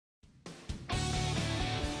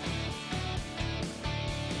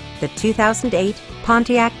the 2008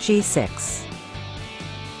 Pontiac G6.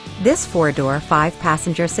 This four-door,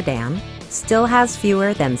 five-passenger sedan still has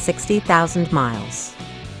fewer than 60,000 miles.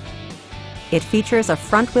 It features a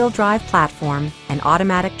front-wheel drive platform, an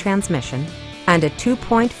automatic transmission, and a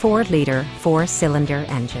 2.4-liter four-cylinder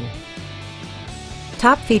engine.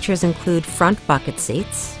 Top features include front bucket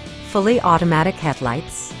seats, fully automatic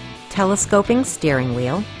headlights, telescoping steering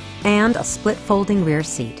wheel, and a split folding rear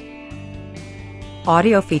seat.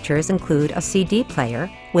 Audio features include a CD player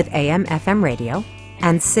with AM/FM radio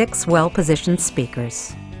and 6 well-positioned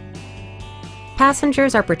speakers.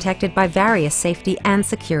 Passengers are protected by various safety and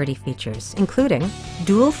security features, including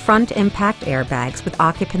dual front impact airbags with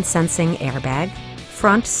occupant sensing airbag,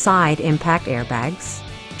 front side impact airbags,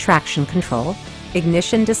 traction control,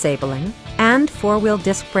 ignition disabling, and four-wheel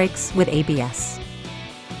disc brakes with ABS.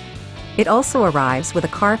 It also arrives with a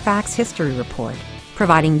Carfax history report,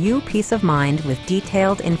 providing you peace of mind with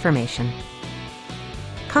detailed information.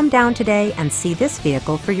 Come down today and see this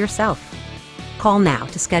vehicle for yourself. Call now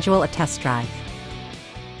to schedule a test drive.